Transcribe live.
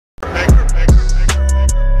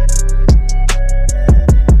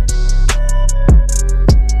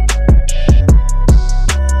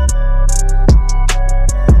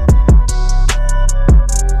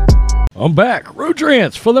Welcome back,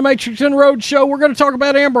 Rodrance, for the Matrix and Road Show. We're going to talk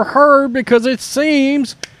about Amber Heard because it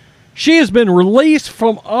seems she has been released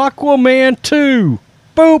from Aquaman 2.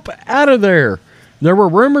 Boop, out of there. There were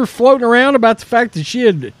rumors floating around about the fact that she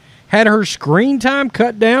had her screen time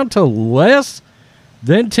cut down to less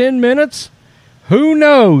than 10 minutes. Who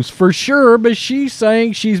knows for sure, but she's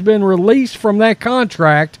saying she's been released from that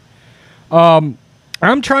contract. I'm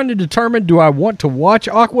trying to determine, do I want to watch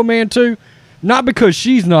Aquaman 2? Not because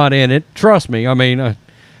she's not in it. Trust me. I mean,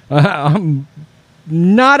 I'm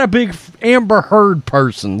not a big Amber Heard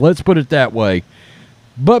person. Let's put it that way.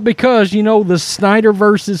 But because, you know, the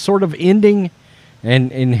Snyderverse is sort of ending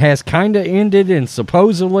and has kind of ended, and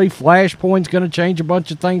supposedly Flashpoint's going to change a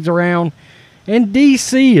bunch of things around. And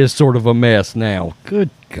DC is sort of a mess now.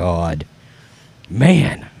 Good God.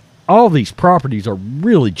 Man, all these properties are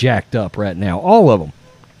really jacked up right now. All of them.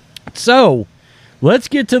 So, let's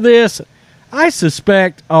get to this. I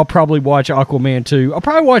suspect I'll probably watch Aquaman 2. I'll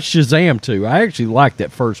probably watch Shazam 2. I actually like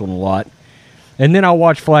that first one a lot. And then I'll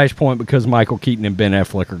watch Flashpoint because Michael Keaton and Ben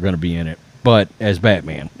Affleck are going to be in it. But as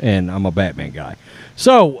Batman. And I'm a Batman guy.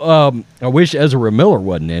 So, I wish Ezra Miller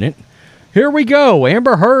wasn't in it. Here we go.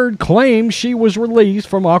 Amber Heard claims she was released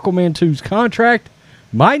from Aquaman 2's contract.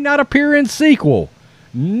 Might not appear in sequel.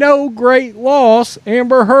 No great loss,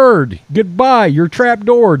 Amber Heard. Goodbye. You're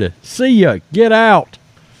trapdoored. See ya. Get out.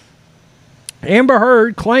 Amber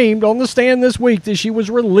Heard claimed on the stand this week that she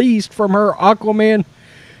was released from her Aquaman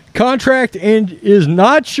contract and is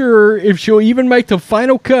not sure if she'll even make the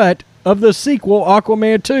final cut of the sequel,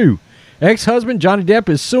 Aquaman 2. Ex-husband Johnny Depp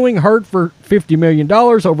is suing Heard for $50 million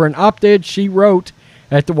over an op-ed she wrote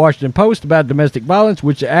at the Washington Post about domestic violence,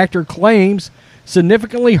 which the actor claims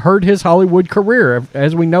significantly hurt his Hollywood career.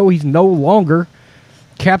 As we know, he's no longer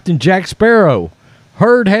Captain Jack Sparrow.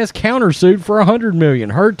 Heard has countersued for $100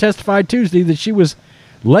 million. Heard testified Tuesday that she was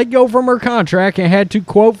let go from her contract and had to,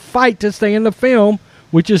 quote, fight to stay in the film,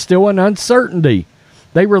 which is still an uncertainty.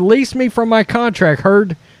 They released me from my contract,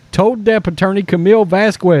 Heard told Depp attorney Camille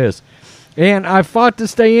Vasquez. And I fought to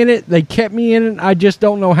stay in it. They kept me in it. I just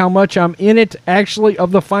don't know how much I'm in it, actually,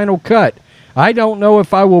 of the final cut. I don't know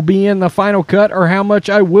if I will be in the final cut or how much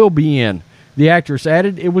I will be in. The actress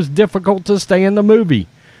added, it was difficult to stay in the movie.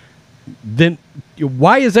 Then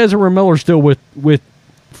why is Ezra Miller still with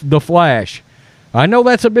The Flash? I know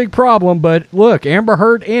that's a big problem, but look, Amber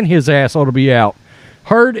Heard and his ass ought to be out.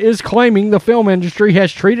 Heard is claiming the film industry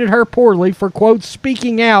has treated her poorly for, quote,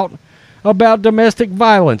 speaking out about domestic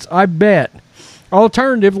violence. I bet.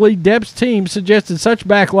 Alternatively, Depp's team suggested such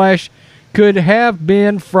backlash could have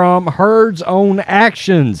been from Heard's own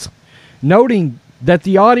actions, noting that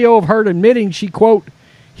the audio of Heard admitting she, quote,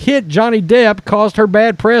 hit Johnny Depp caused her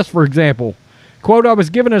bad press, for example. Quote, I was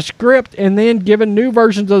given a script and then given new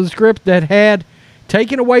versions of the script that had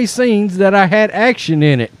taken away scenes that I had action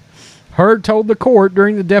in it. Heard told the court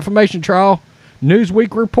during the defamation trial,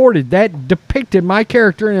 Newsweek reported, that depicted my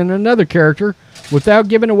character and another character without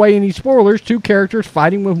giving away any spoilers, two characters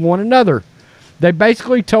fighting with one another. They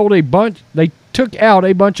basically they took out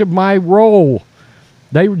a bunch of my role.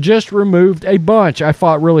 They just removed a bunch. I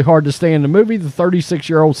fought really hard to stay in the movie, the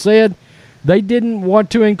 36-year-old said. They didn't want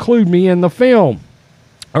to include me in the film.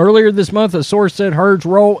 Earlier this month, a source said Heard's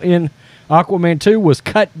role in Aquaman 2 was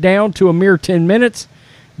cut down to a mere 10 minutes.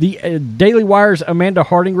 The Daily Wire's Amanda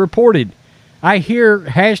Harding reported, I hear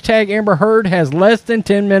hashtag Amber Heard has less than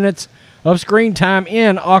 10 minutes of screen time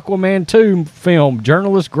in Aquaman 2 film,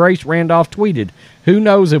 journalist Grace Randolph tweeted. Who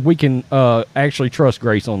knows if we can actually trust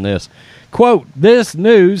Grace on this. Quote, this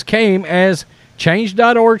news came as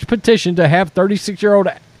Change.org's petition to have 36-year-old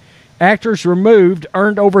actors removed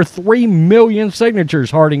earned over 3 million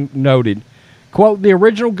signatures, Harding noted. Quote, the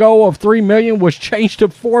original goal of 3 million was changed to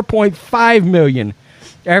 4.5 million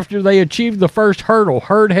after they achieved the first hurdle.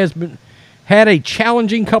 Heard has had a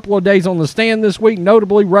challenging couple of days on the stand this week,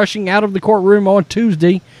 notably rushing out of the courtroom on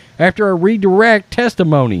Tuesday after a redirect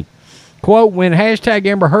testimony. Quote, when hashtag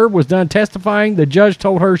Amber Heard was done testifying, the judge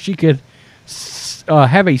told her she could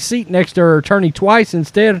have a seat next to her attorney twice.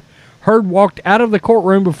 Instead, Heard walked out of the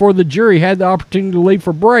courtroom before the jury had the opportunity to leave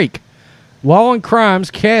for break. Law and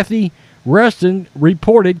Crimes' Kathy Rustin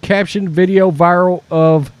reported captioned video viral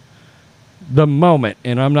of the moment.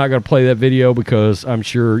 And I'm not going to play that video because I'm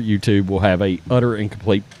sure YouTube will have a utter and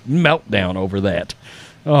complete meltdown over that.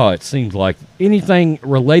 Oh, it seems like anything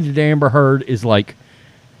related to Amber Heard is like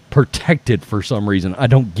protected for some reason. I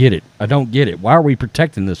don't get it. Why are we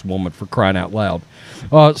protecting this woman, for crying out loud?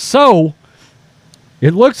 So,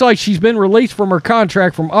 it looks like she's been released from her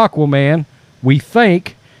contract from Aquaman, we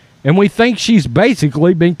think, and we think she's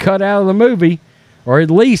basically been cut out of the movie, or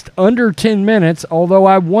at least under 10 minutes, although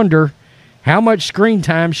I wonder how much screen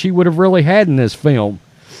time she would have really had in this film.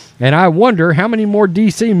 And I wonder how many more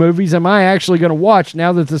DC movies am I actually going to watch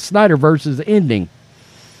now that the Snyderverse is ending?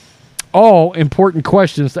 All important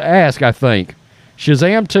questions to ask, I think.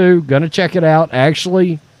 Shazam 2, going to check it out.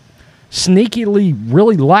 Actually, sneakily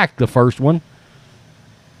really liked the first one.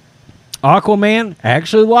 Aquaman,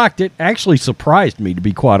 actually liked it. Actually surprised me, to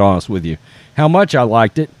be quite honest with you, how much I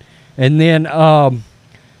liked it. And then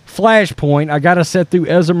Flashpoint, I got to sit through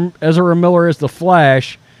Ezra Miller as the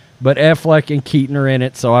Flash, but Affleck and Keaton are in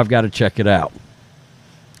it, so I've got to check it out.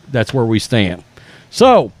 That's where we stand.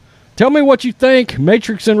 So, tell me what you think,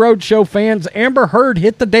 Matrix and Roadshow fans. Amber Heard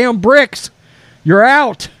hit the damn bricks. You're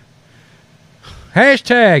out.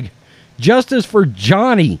 Hashtag justice for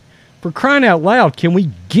Johnny. For crying out loud, can we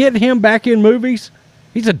get him back in movies?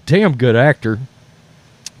 He's a damn good actor.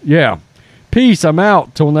 Yeah. Peace. I'm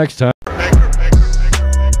out. Till next time.